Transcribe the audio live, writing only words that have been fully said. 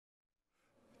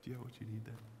you have what you need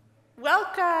there.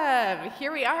 Welcome!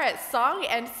 Here we are at Song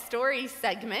and Story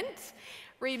segment.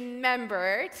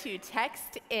 Remember to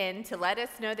text in to let us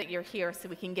know that you're here so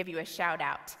we can give you a shout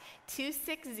out.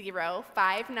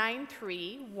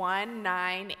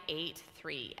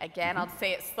 260-593-1983. Again, I'll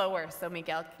say it slower so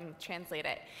Miguel can translate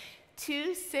it.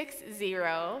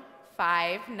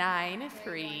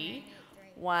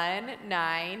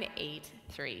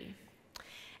 260-593-1983.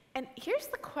 And here's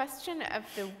the question of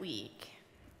the week.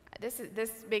 This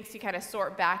makes you kind of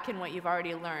sort back in what you've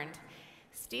already learned.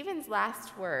 Stephen's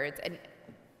last words, and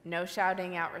no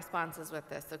shouting out responses with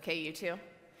this, okay, you two?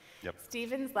 Yep.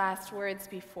 Stephen's last words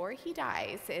before he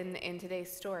dies in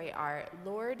today's story are,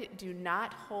 "Lord, do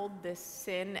not hold this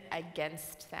sin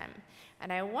against them."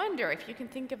 And I wonder if you can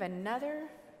think of another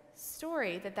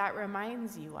story that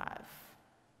reminds you of.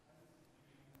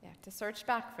 You have to search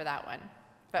back for that one.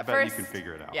 But I bet first, you can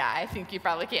figure it out. Yeah, I think you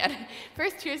probably can.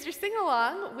 First, here's your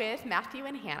sing-along with Matthew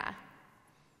and Hannah.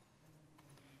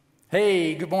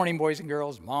 Hey, good morning, boys and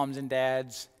girls, moms and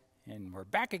dads. And we're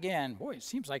back again. Boy, it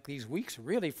seems like these weeks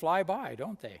really fly by,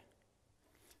 don't they?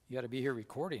 You got to be here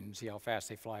recording and see how fast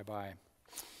they fly by.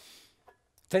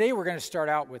 Today we're going to start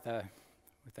out with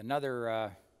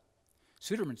another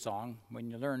Suderman song, "When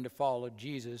You Learn to Follow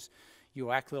Jesus,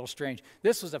 You Act a Little Strange."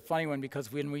 This was a funny one because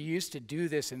when we used to do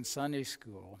this in Sunday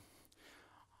school,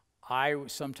 I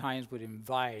sometimes would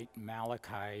invite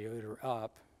Malachi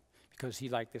up because he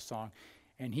liked this song,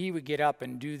 and he would get up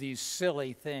and do these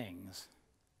silly things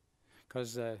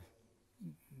because the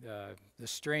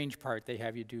strange part, they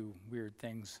have you do weird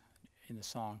things in the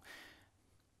song.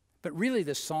 But really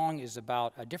the song is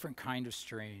about a different kind of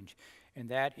strange, and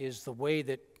that is the way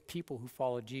that people who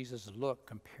follow Jesus look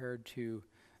compared to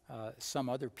some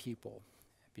other people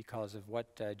because of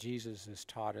what Jesus has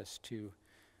taught us to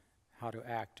how to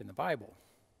act in the Bible.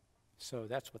 So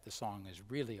that's what the song is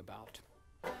really about.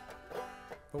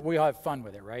 But we'll have fun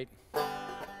with it, right?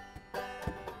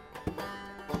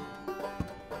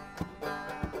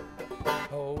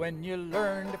 Oh, when you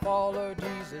learn to follow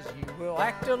Jesus, you will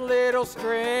act a little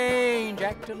strange,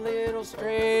 act a little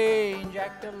strange,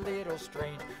 act a little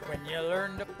strange. When you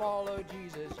learn to follow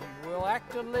Jesus, you will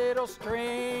act a little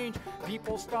strange.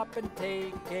 People stop and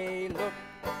take a look.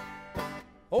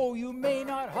 Oh, you may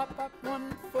not hop up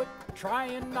 1 foot,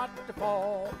 trying not to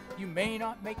fall. You may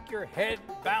not make your head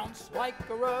bounce like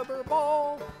a rubber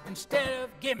ball. Instead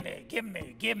of give me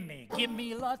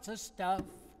lots of stuff,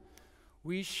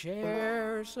 we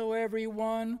share so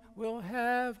everyone will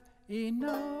have enough.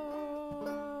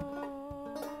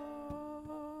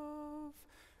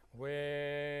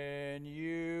 When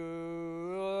you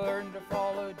learn to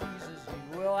follow Jesus,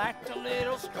 you will act a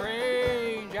little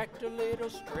strange, act a little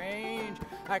strange,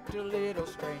 act a little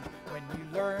strange. When you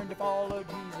learn to follow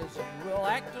Jesus, you will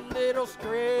act a little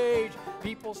strange.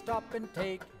 People stop and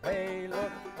take a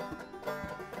look.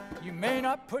 You may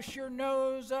not push your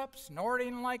nose up,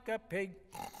 snorting like a pig.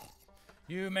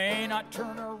 You may not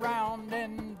turn around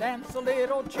and dance a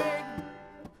little jig.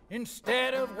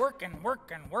 Instead of working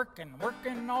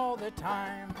all the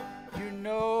time, you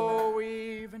know,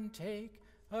 even take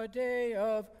a day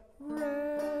of rest.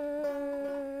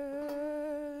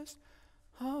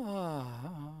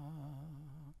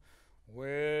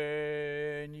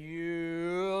 When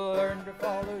you learn to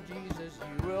follow Jesus,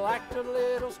 you will act a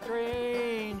little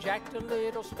strange, act a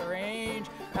little strange,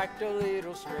 act a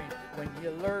little strange. When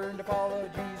you learn to follow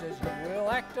Jesus, you will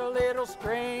act a little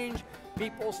strange.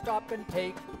 People stop and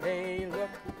take a look.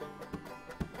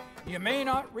 You may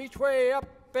not reach way up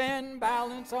and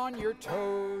balance on your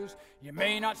toes. You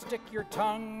may not stick your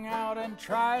tongue out and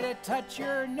try to touch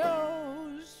your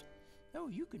nose. No,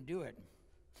 you can do it.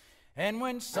 And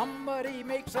when somebody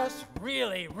makes us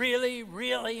really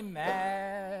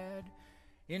mad,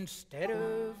 instead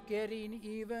of getting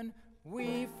even,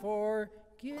 we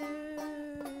forgive.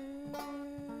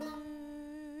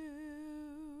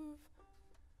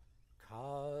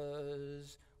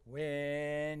 'Cause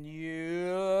when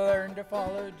you learn to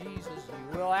follow Jesus, you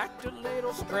will act a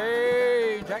little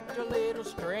strange, act a little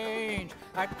strange,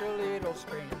 act a little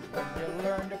strange. When you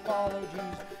learn to follow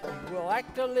Jesus, you will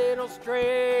act a little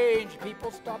strange.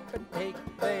 People stop and take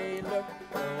a look.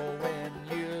 Oh, when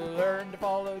you learn to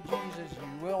follow Jesus, you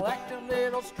will act a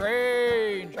little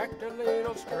strange, act a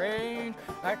little strange,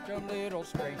 act a little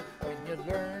strange. When you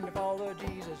learn to follow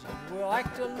Jesus, you will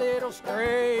act a little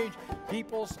strange.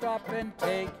 People stop and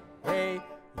take a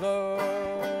look.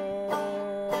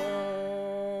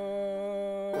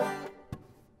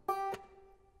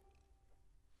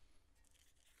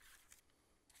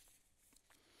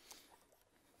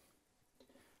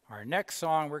 All Our next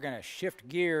song, we're going to shift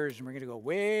gears and we're going to go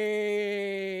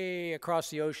way across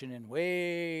the ocean and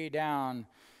way down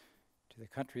to the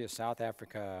country of South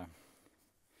Africa.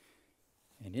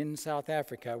 And in South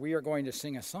Africa, we are going to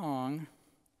sing a song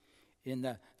in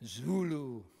the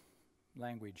Zulu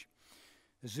language.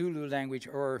 The Zulu language,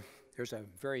 or there's a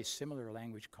very similar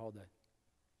language called the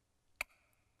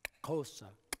Xhosa.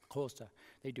 Xhosa.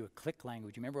 They do a click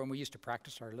language. Remember when we used to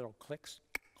practice our little clicks?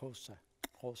 Xhosa,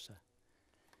 Xhosa.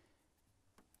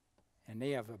 And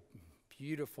they have a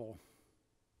beautiful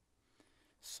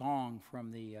song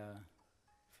from the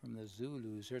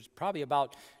Zulus. There's probably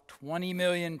about 20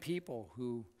 million people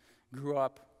who grew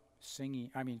up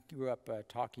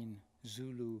talking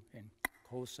Zulu and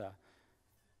Xhosa.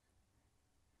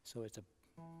 So it's a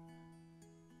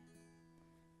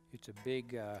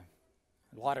big, a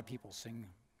lot of people sing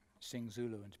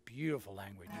Zulu, and it's a beautiful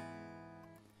language.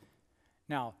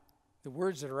 Now, the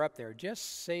words that are up there,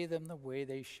 just say them the way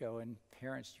they show, and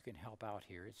parents, you can help out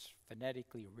here. It's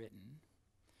phonetically written,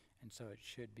 and so it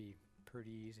should be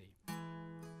pretty easy.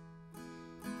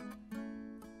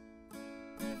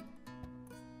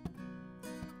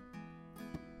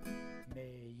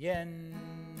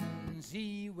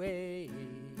 Meyenziwe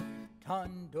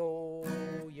Tando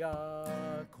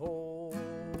Yako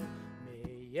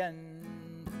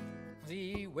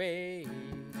Meyenziwe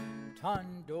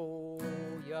Tando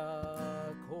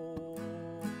Yako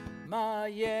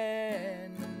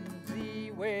Mayenziwe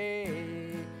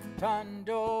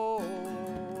Tando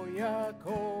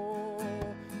Yako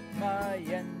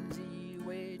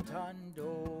Mayenziwe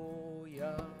Tando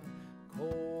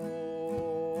Yako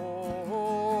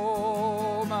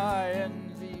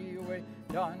Mayenziwe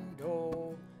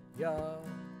Tando Yako.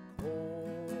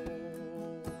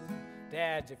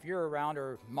 Dads, if you're around,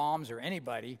 or moms or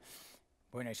anybody,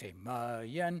 when I say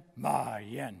Mayen,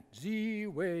 Mayen,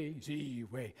 Ziwe,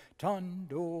 Ziwe,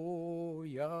 Tando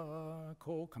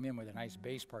Yako. Come in with a nice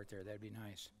bass part there, that'd be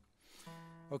nice.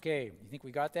 Okay, you think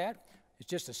we got that? It's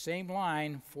just the same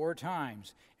line 4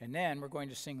 times. And then we're going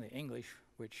to sing the English,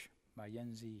 which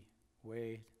Mayen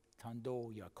Ziwe,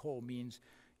 Tando Yako means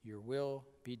your will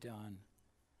be done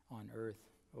on earth,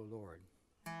 O Lord.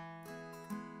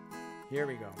 Here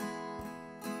we go.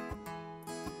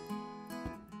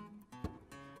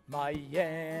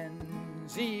 Mayenziwe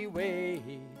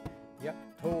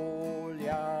Yatol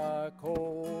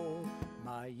Yako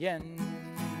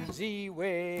Mayenziwe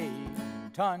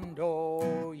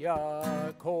Tando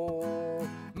Yako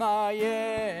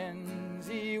Mayenziwe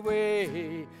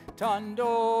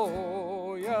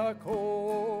Tando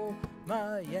Yako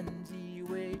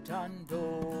Mayenziwe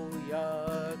Tando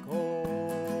Yako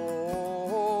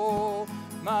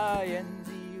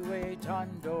Mayenziwe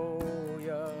Tando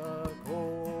Yako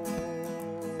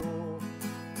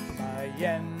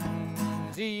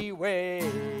Mayenziwe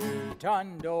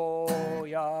Tando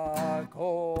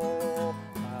Yako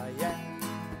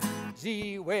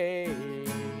Mayenziwe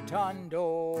Tando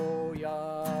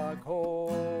Yako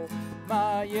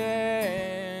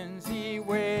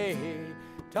Mayenziwe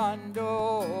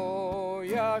Tando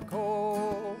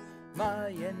Yako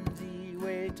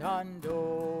Mayenziwe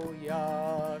Tando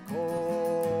Yako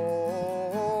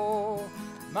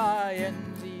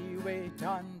Mayenziwe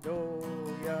Tando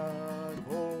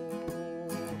Yako.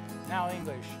 Now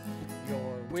English.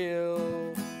 Your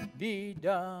will be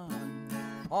done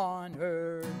on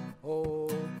earth, O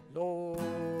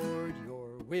Lord.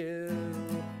 Your will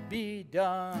be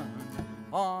done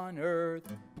on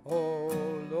earth, O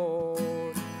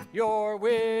Lord. Your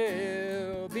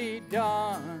will be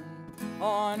done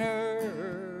on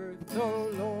earth, O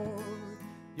Lord.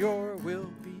 Your will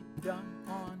be done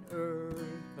on earth,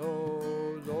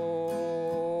 O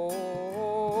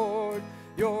Lord.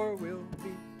 Your will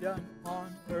be done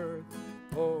on earth,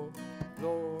 O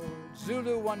Lord.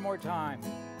 Zulu one more time.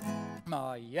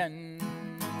 Mayenziwe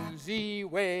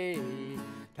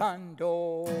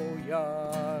Tando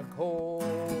Yako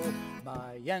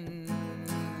Mayenziwe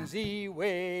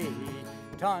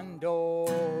Tando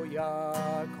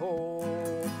Yako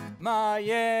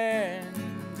Mayenziwe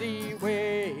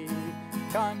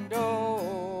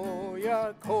Tando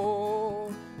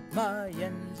Yako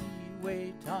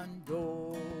Mayenziwe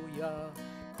Tando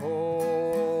Yako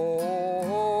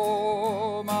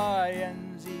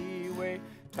Mayenziwe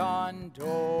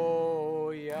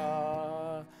Tando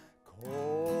Yako.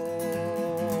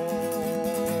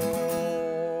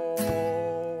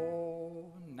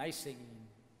 Nice singing.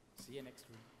 See you next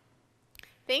week.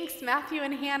 Thanks, Matthew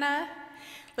and Hannah.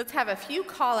 Let's have a few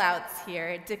call-outs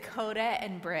here. Dakota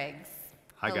and Briggs.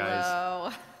 Hi, Hello.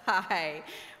 guys. Hi.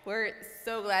 We're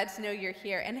so glad to know you're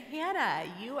here. And Hannah,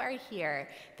 you are here.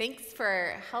 Thanks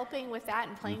for helping with that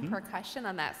and playing percussion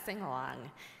on that sing-along.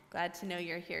 Glad to know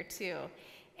you're here too.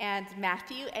 And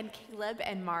Matthew and Caleb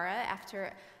and Mara,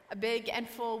 after a big and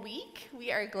full week,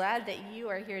 we are glad that you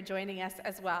are here joining us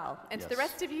as well. And to the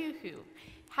rest of you who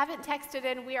haven't texted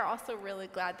in, we are also really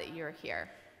glad that you're here.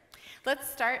 Let's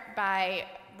start by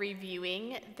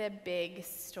reviewing the big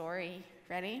story.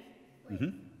 Ready?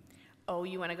 Oh,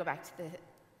 you want to go back to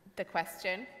the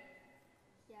question?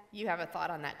 Yeah. You have a thought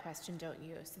on that question, don't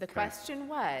you? So the question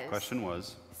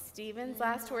was, Stephen's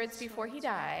last words before he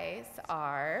dies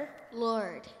are,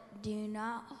 Lord, do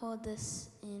not hold this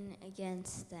in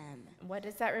against them. What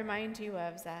does that remind you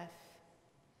of, Zeph?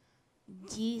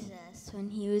 Jesus, when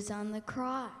he was on the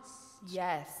cross.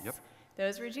 Yes. Yep.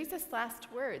 Those were Jesus'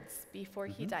 last words before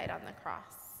he died on the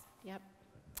cross. Yep.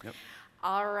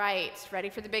 All right, ready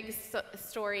for the big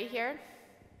story here?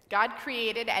 God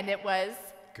created and it was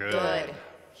good.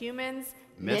 Humans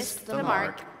missed the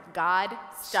mark. God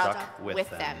stuck with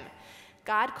them.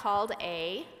 God called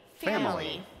a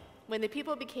family. When the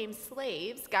people became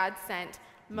slaves, God sent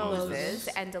Moses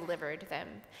and delivered them.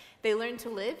 They learned to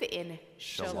live in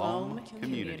shalom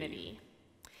community.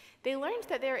 They learned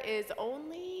that there is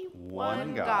only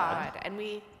one God, and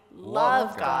we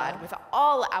love God with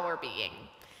all our being.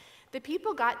 The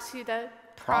people got to the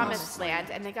promised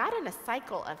land, and they got in a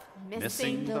cycle of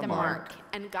missing the mark.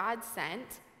 And God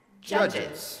sent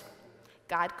judges.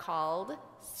 God called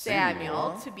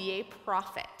Samuel to be a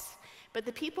prophet. But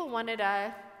the people wanted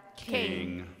a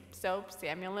king. So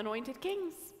Samuel anointed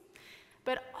kings.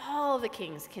 But all the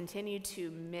kings continued to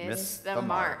miss the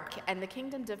mark. And the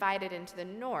kingdom divided into the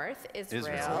north,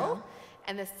 Israel.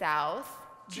 And the south,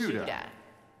 Judah.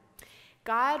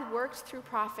 God worked through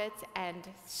prophets and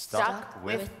stuck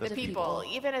with the people,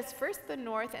 even as first the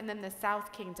north and then the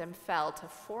south kingdom fell to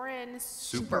foreign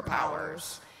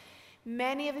superpowers.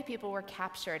 Many of the people were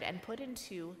captured and put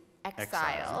into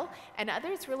exile, and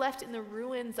others were left in the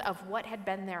ruins of what had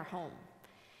been their home.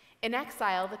 In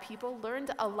exile, the people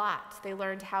learned a lot. They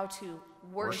learned how to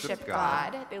worship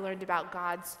God. They learned about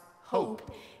God's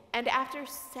hope. And after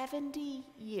 70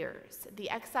 years, the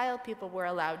exiled people were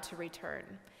allowed to return.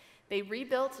 They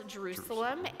rebuilt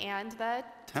Jerusalem and the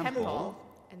temple,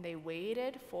 and they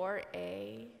waited for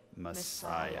a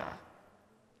Messiah.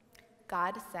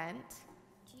 God sent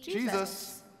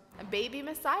Jesus, a baby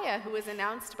Messiah who was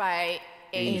announced by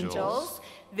angels,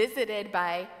 visited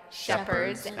by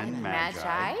shepherds and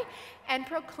magi, and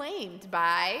proclaimed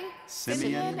by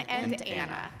Simeon and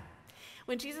Anna.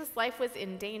 When Jesus' life was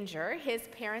in danger, his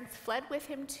parents fled with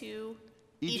him to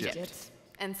Egypt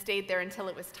and stayed there until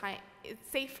it was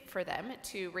safe for them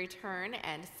to return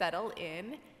and settle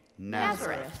in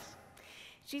Nazareth.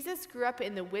 Jesus grew up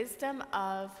in the wisdom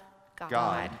of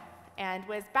God and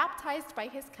was baptized by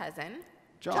his cousin,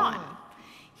 John.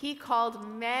 He called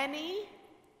many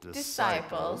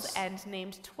disciples and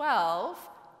named 12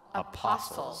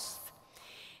 apostles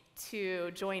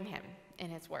to join him in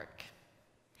his work.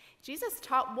 Jesus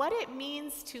taught what it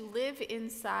means to live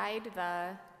inside the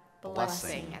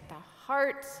blessing at the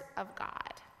heart of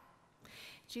God.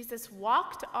 Jesus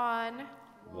walked on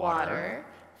water,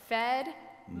 fed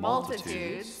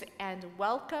multitudes, and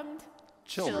welcomed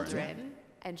children,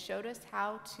 and showed us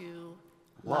how to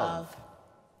love.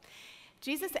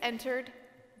 Jesus entered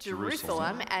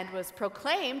Jerusalem and was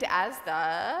proclaimed as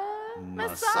the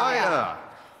Messiah.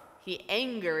 He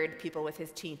angered people with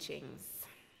his teachings.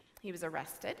 He was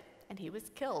arrested and he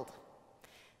was killed.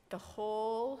 The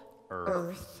whole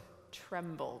earth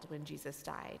trembled when Jesus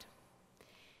died.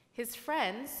 His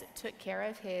friends took care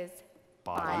of his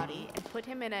body and put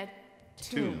him in a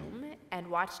tomb and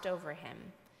watched over him.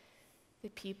 The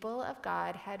people of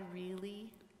God had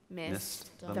really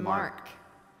missed the mark,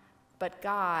 but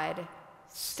God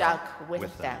stuck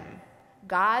with them.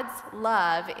 God's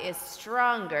love is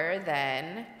stronger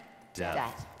than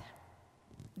death.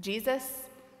 Jesus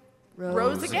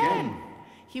rose again.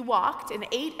 He walked and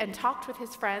ate and talked with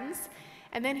his friends,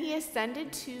 and then he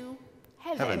ascended to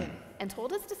heaven and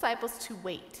told his disciples to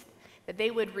wait, that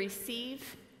they would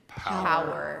receive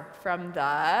power from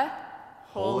the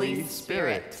Holy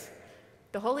Spirit.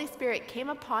 The Holy Spirit came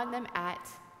upon them at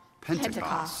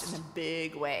Pentecost in a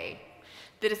big way.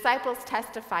 The disciples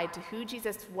testified to who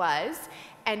Jesus was,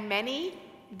 and many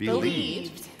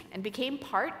believed and became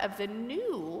part of the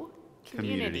new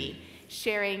community,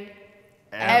 sharing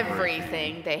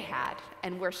everything they had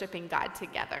and worshiping God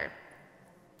together.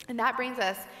 And that brings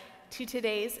us to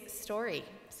today's story.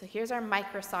 So here's our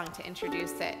micro song to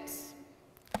introduce it.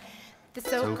 The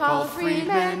so-called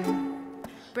freedmen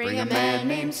bring a man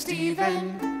named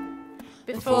Stephen,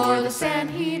 before the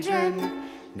Sanhedrin.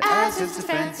 And as his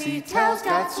defense he tells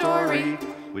God's story,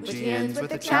 which he ends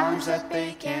with a challenge that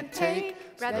they can't take.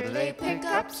 Rather they pick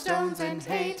up stones and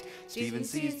hate. Stephen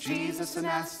sees Jesus and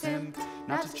asks him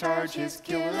not to charge his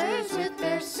killers with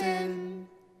their sin.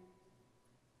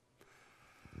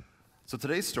 So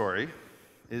today's story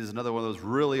is another one of those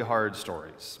really hard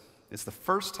stories. It's the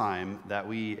first time that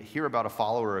we hear about a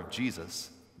follower of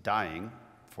Jesus dying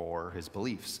for his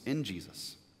beliefs in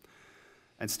Jesus.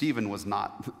 And Stephen was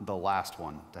not the last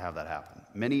one to have that happen.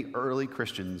 Many early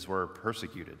Christians were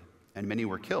persecuted, and many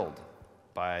were killed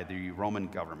by the Roman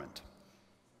government.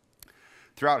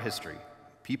 Throughout history,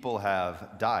 people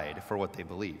have died for what they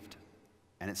believed,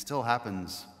 and it still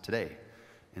happens today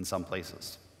in some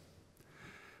places.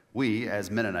 We, as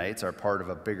Mennonites, are part of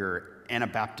a bigger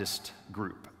Anabaptist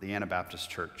group, the Anabaptist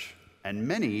Church, and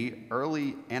many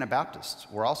early Anabaptists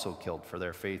were also killed for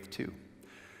their faith too.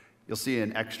 You'll see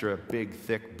an extra big,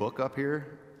 thick book up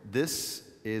here. This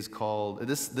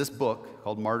book,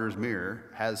 called Martyr's Mirror,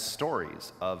 has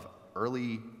stories of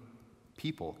early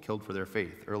people killed for their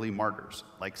faith, early martyrs,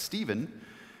 like Stephen,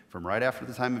 from right after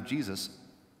the time of Jesus,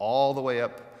 all the way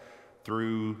up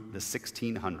through the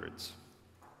 1600s.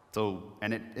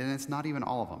 And it's not even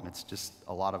all of them. It's just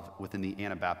a lot of within the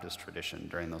Anabaptist tradition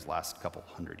during those last couple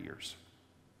hundred years.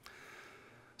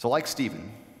 So like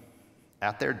Stephen,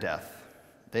 at their death,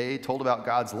 they told about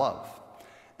God's love,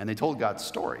 and they told God's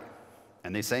story,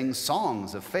 and they sang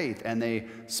songs of faith, and they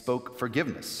spoke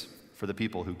forgiveness for the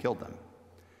people who killed them.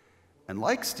 And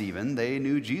like Stephen, they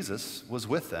knew Jesus was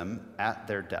with them at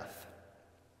their death.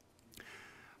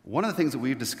 One of the things that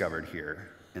we've discovered here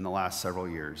in the last several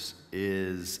years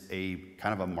is a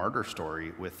kind of a martyr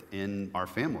story within our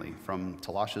family from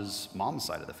Talash's mom's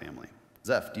side of the family.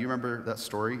 Zeph, do you remember that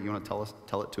story? You want to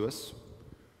tell it to us?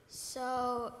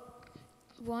 So,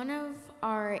 one of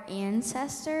our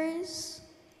ancestors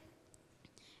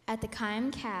at the Keim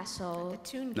Castle. The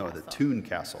Thun Castle. No, the Thun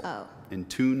Castle. Oh. In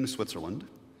Thun, Switzerland.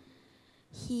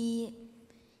 He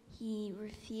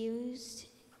refused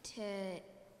to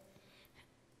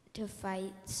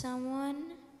fight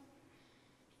someone,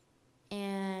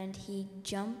 and he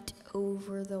jumped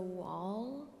over the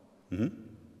wall. Mm-hmm.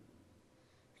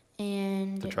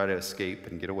 And To try to escape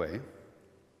and get away.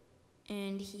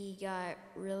 And he got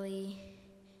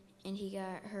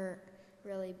hurt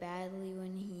really badly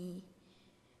when he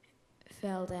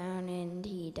fell down, and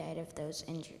he died of those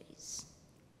injuries.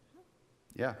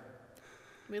 Yeah.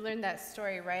 We learned that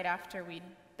story right after we'd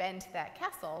been to that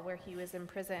castle where he was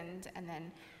imprisoned and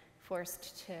then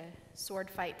forced to sword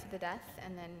fight to the death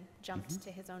and then jumped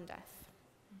to his own death.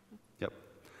 Yep.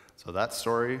 So that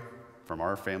story from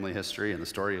our family history and the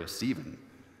story of Stephen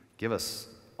give us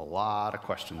a lot of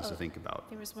questions to think about.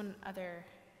 There was one other.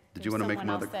 Did you want to make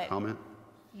another comment?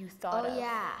 You thought of? Oh,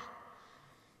 yeah.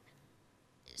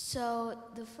 So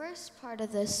the first part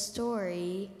of the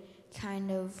story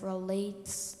kind of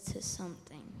relates to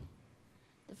something.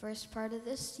 The first part of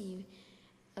the story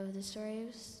of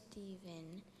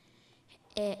Stephen,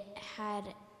 it had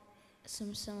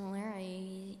some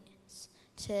similarities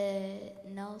to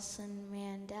Nelson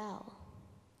Mandela.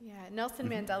 Yeah, Nelson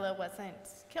Mandela wasn't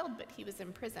killed, but he was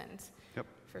imprisoned Yep.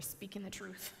 for speaking the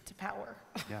truth to power.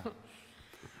 Yeah.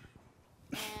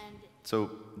 And So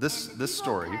this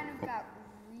story. kind of got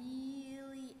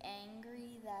really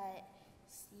angry that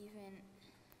Stephen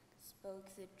spoke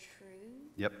the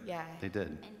truth. Yep. Yeah. They did.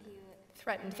 And he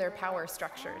Threatened their power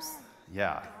structures.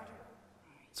 Yeah.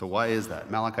 So why is that?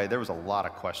 Malachi, there was a lot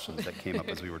of questions that came up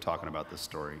as we were talking about this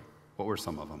story. What were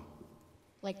some of them?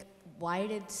 Like, why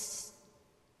did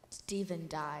Stephen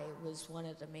die was one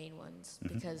of the main ones,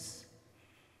 because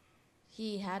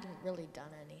he hadn't really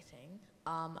done anything.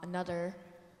 Another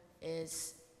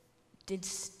is, did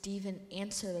Stephen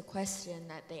answer the question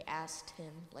that they asked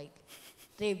him? Like,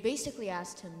 they basically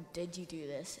asked him, did you do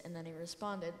this? And then he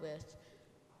responded with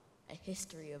a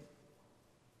history of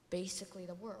basically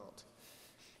the world.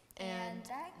 And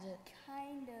that the-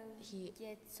 kind of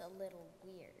gets a little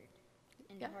weird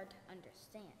and Yeah. hard to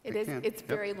understand. It It is. can. It's Yep.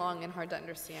 very long and hard to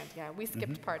understand. Yeah, we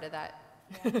skipped part of that.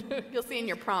 You'll see in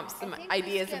your prompts some think we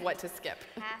ideas of skipped what to skip.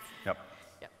 Yep.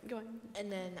 Yeah, go on.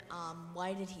 And then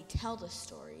why did he tell the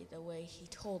story the way he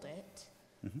told it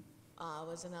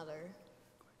was another.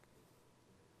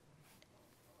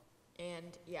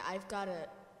 And yeah,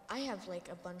 I have like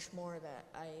a bunch more that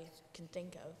I can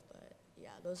think of, but yeah,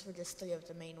 those were just three of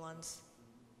the main ones.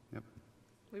 Yep.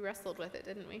 We wrestled with it,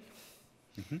 didn't we?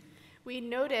 We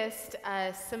noticed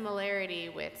a similarity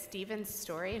with Stephen's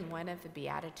story in one of the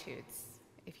Beatitudes.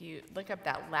 If you look up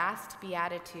that last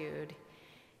Beatitude,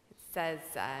 it says,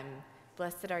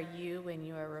 Blessed are you when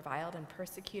you are reviled and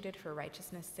persecuted for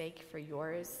righteousness' sake, for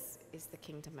yours is the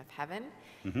kingdom of heaven.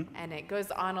 And it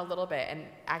goes on a little bit. And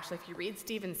actually, if you read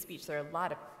Stephen's speech, there are a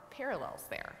lot of parallels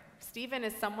there. Stephen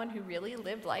is someone who really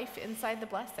lived life inside the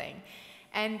blessing.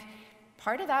 And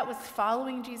part of that was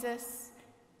following Jesus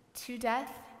to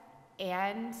death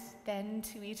and then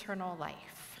to eternal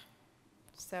life.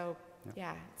 So,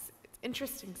 yeah, it's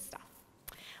interesting stuff.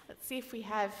 Let's see if we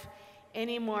have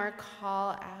any more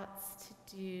call outs to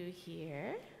do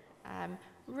here.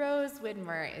 Rose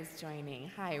Widmer is joining.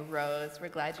 Hi, Rose. We're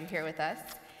glad you're here with us.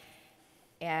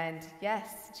 And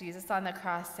yes, Jesus on the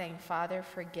cross saying, Father,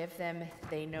 forgive them.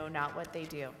 They know not what they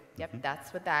do. Yep,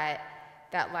 that's what that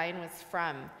line was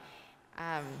from.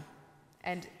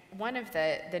 And one of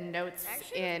the notes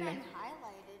Actually, in... it's been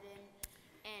highlighted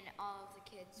in all of the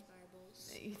kids'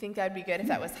 Bibles. You think that would be good if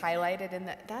that was highlighted in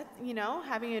that, you know,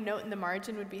 having a note in the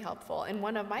margin would be helpful. In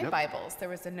one of my Bibles, there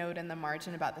was a note in the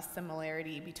margin about the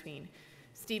similarity between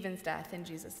Stephen's death and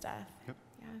Jesus' death. Yep.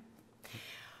 Yeah.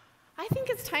 I think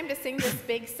it's time to sing this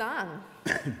big song.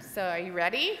 So are you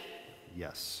ready?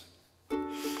 Yes.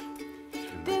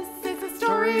 This is the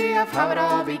story of how it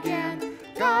all began.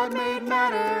 God made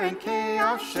matter and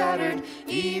chaos shattered.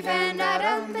 Eve and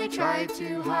Adam, they tried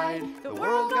to hide. The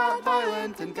world got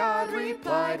violent and God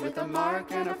replied with a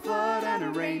mark and a flood and a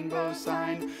rainbow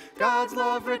sign. God's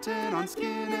love written on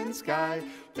skin and sky.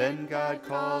 Then God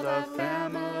called a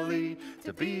family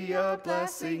to be a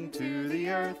blessing to the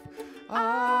earth. A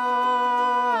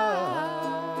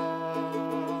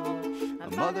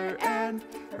mother and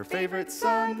her favorite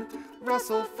son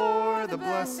wrestle for the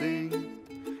blessing.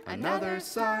 Another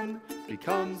son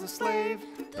becomes a slave.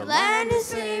 The land is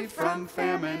saved from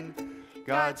famine.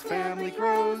 God's family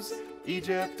grows.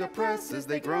 Egypt oppresses,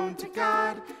 they groan to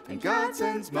God. And God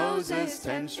sends Moses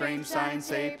 10 strange signs,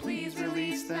 say, please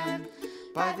release them.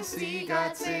 By the sea,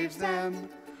 God saves them.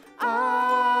 Oh,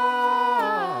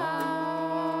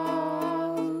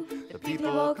 the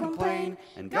people complain,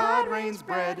 and God rains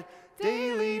bread,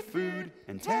 daily food,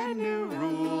 and 10 new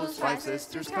rules. 5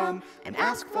 sisters come and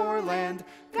ask for land.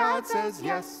 God says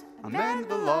yes, amend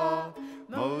the law.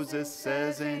 Moses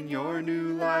says in your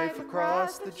new life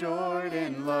across the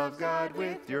Jordan, love God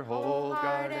with your whole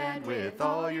heart and with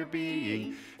all your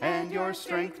being and your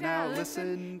strength. Now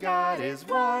listen, God is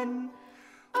one,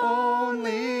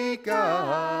 only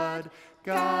God.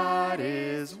 God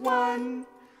is one,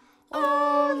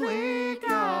 only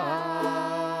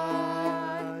God.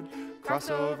 Cross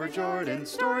over Jordan,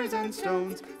 stories and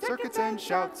stones, circuits and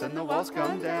shouts, and the walls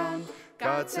come down.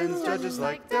 God sends judges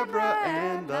like Deborah,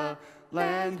 and the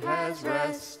land has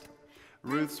rest.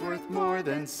 Ruth's worth more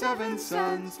than 7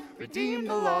 sons, redeem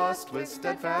the lost with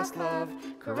steadfast love.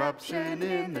 Corruption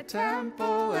in the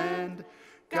temple, and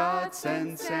God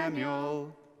sends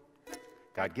Samuel.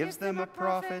 God gives them a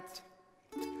prophet,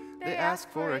 they ask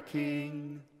for a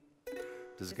king.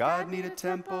 Does God need a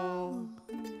temple?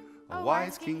 A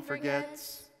wise king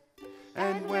forgets.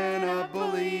 And when a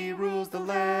bully rules the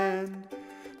land,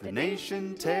 the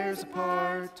nation tears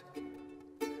apart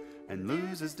and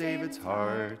loses David's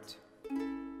heart.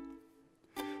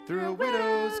 Through a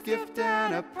widow's gift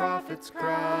and a prophet's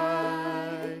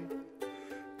cry,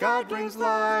 God brings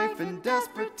life in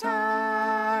desperate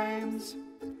times.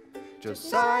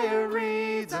 Josiah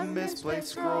reads a misplaced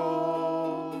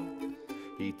scroll.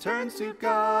 He turns to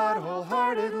God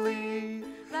wholeheartedly,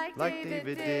 like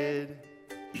David did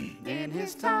in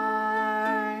his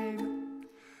time.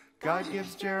 God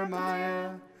gives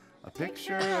Jeremiah a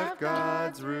picture of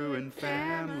God's ruined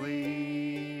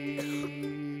family.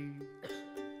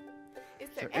 Is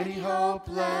there any hope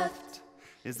left?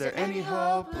 Is there any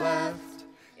hope left?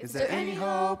 Is there any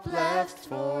hope left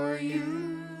for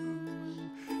you?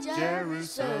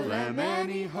 Jerusalem,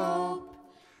 any hope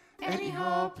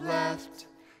left?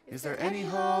 Is there any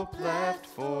hope left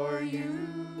for you?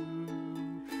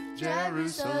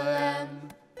 Jerusalem.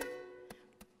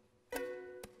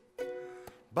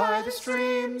 By the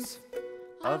streams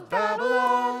of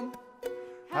Babylon,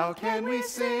 how can we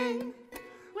sing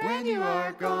when you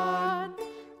are gone?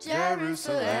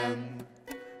 Jerusalem,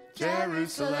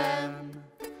 Jerusalem.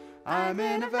 I'm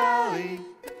in a valley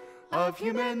of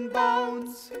human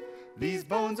bones. These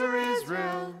bones are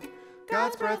Israel.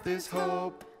 God's breath is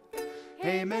hope.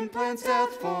 Haman plans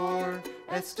death for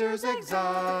Esther's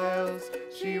exiles.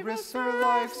 She risks her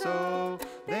life so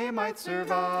they might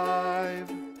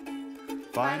survive.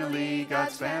 Finally,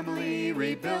 God's family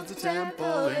rebuilds a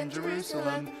temple in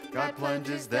Jerusalem. God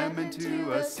plunges them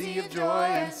into a sea of joy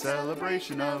and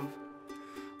celebration of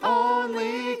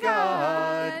only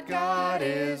God. God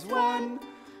is one,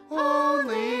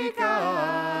 only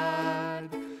God.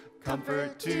 Come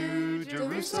comfort to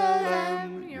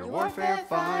Jerusalem. Your warfare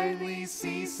finally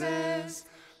ceases.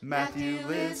 Matthew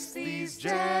lists these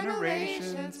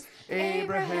generations,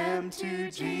 Abraham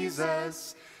to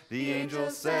Jesus. The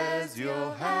angel says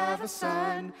you'll have a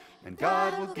son, and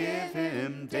God will give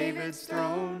him David's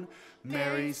throne.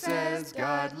 Mary says,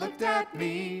 God looked at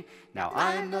me, now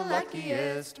I'm the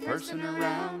luckiest person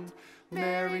around.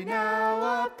 Mary,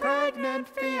 now a pregnant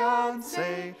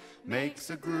fiancée, makes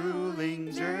a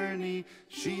grueling journey.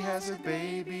 She has a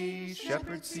baby,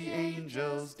 shepherds see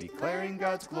angels, declaring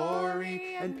God's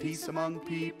glory and peace among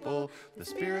people. The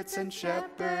spirits and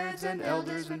shepherds and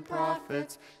elders and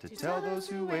prophets to tell those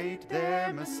who wait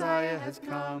their Messiah has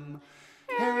come.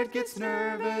 Herod gets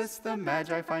nervous, the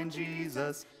Magi find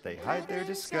Jesus. They hide their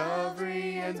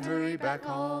discovery and hurry back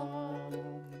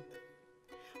home.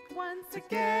 Once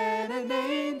again an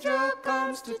angel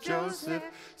comes to Joseph,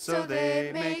 so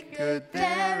they make good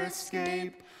their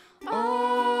escape.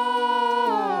 Oh,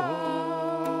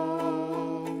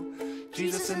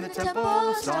 Jesus in the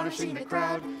temple, astonishing the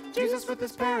crowd. Jesus with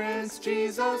his parents,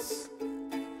 Jesus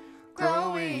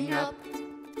growing up.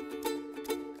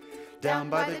 Down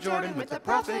by the Jordan with the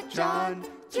prophet John,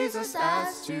 Jesus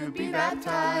asked to be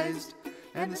baptized,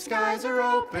 and the skies are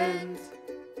opened,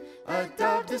 a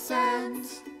dove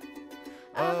descends.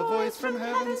 A voice from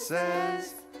heaven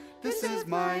says, this is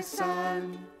my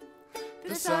son,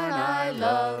 the son I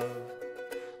love.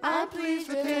 I'm pleased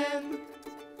with him.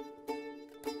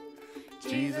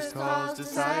 Jesus calls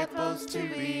disciples to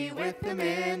be with him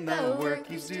in the work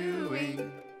he's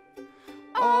doing.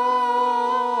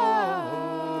 Oh,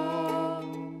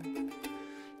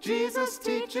 Jesus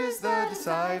teaches the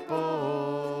disciples.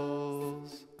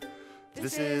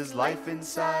 This is life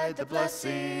inside the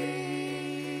blessing.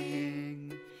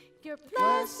 You're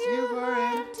blessed, you who are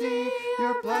empty.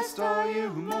 You're blessed, all you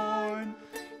who mourn.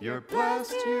 You're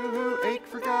blessed, you who ache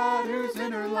for God, whose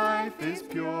inner life is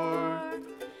pure.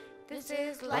 This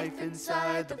is life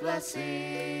inside the blessing.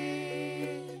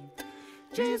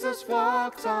 Jesus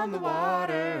walks on the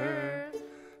water.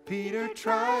 Peter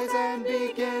tries and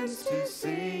begins to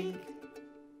sink.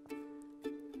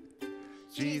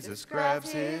 Jesus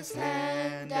grabs his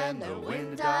hand and the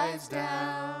wind dies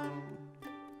down.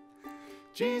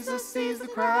 Jesus sees the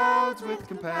crowds with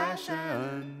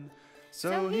compassion,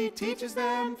 so he teaches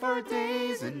them for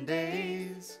days and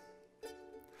days.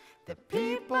 The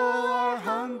people are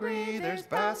hungry, there's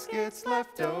baskets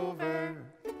left over,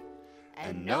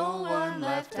 and no one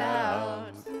left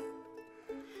out.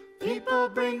 People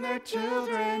bring their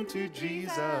children to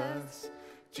Jesus.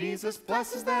 Jesus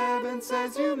blesses them and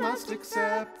says you must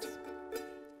accept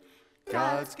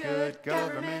God's good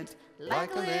government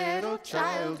like a little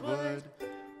child would,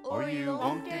 or you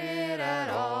won't get it at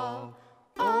all.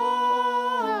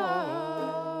 Oh,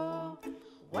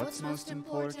 what's most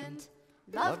important?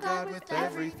 Love God with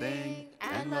everything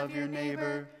and love your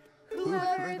neighbor,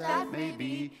 whoever that may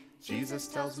be. Jesus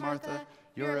tells Martha,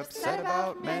 you're upset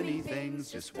about many things,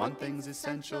 just one thing's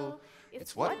essential.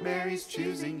 It's what Mary's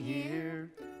choosing here.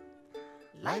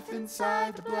 Life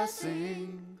inside the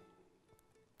blessing.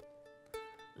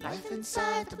 Life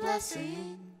inside the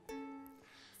blessing.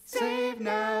 Save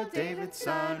now, David's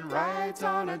son rides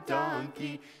on a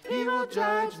donkey. He will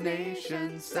judge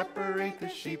nations, separate the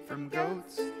sheep from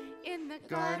goats. In the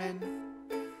garden,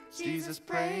 Jesus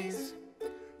prays,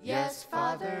 yes,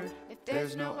 Father, if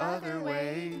there's no other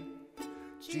way.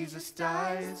 Jesus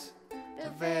dies, the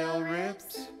veil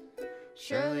rips.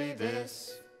 Surely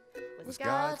this was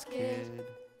God's kid.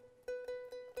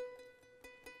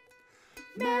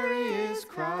 Mary is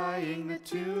crying, the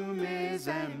tomb is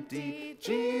empty.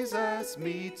 Jesus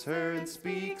meets her and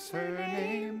speaks her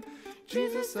name.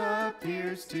 Jesus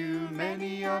appears to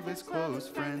many of his close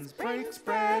friends, breaks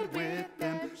bread with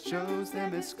them, shows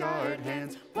them his scarred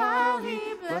hands. While he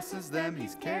blesses them,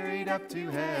 he's carried up to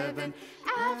heaven.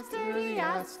 After he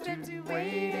asked them to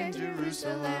wait in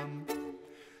Jerusalem,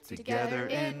 together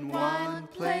in one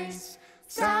place,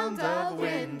 sounds of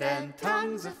wind and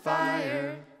tongues of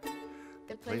fire.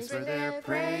 The place where they're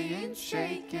praying,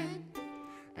 shaken,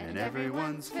 and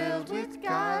everyone's filled with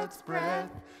God's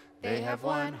breath. They have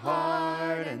one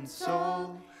heart and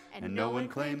soul, and no one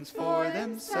claims for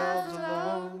themselves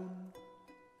alone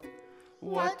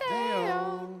what they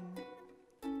own.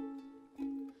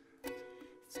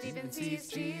 Stephen sees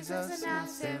Jesus and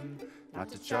asks him not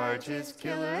to charge his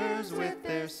killers with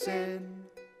their sin.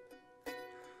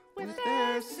 With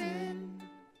their sin.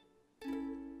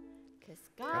 'Cause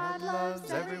God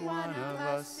loves every one of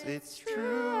us, it's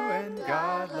true, and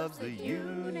God loves the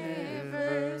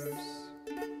universe.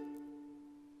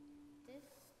 This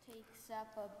takes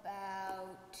up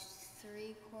about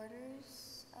 3/4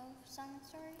 of Song and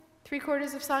Story.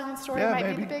 3/4 of Song and Story Yeah, might be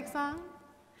maybe. the big song.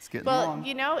 It's getting Well, long.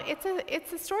 you know, it's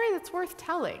a story that's worth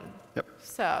telling. Yep.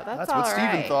 So that's That's all what Stephen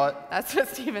right. thought. That's what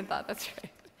Stephen thought. That's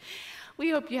right. We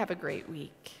hope you have a great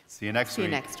week. See you next See week.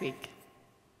 you next week.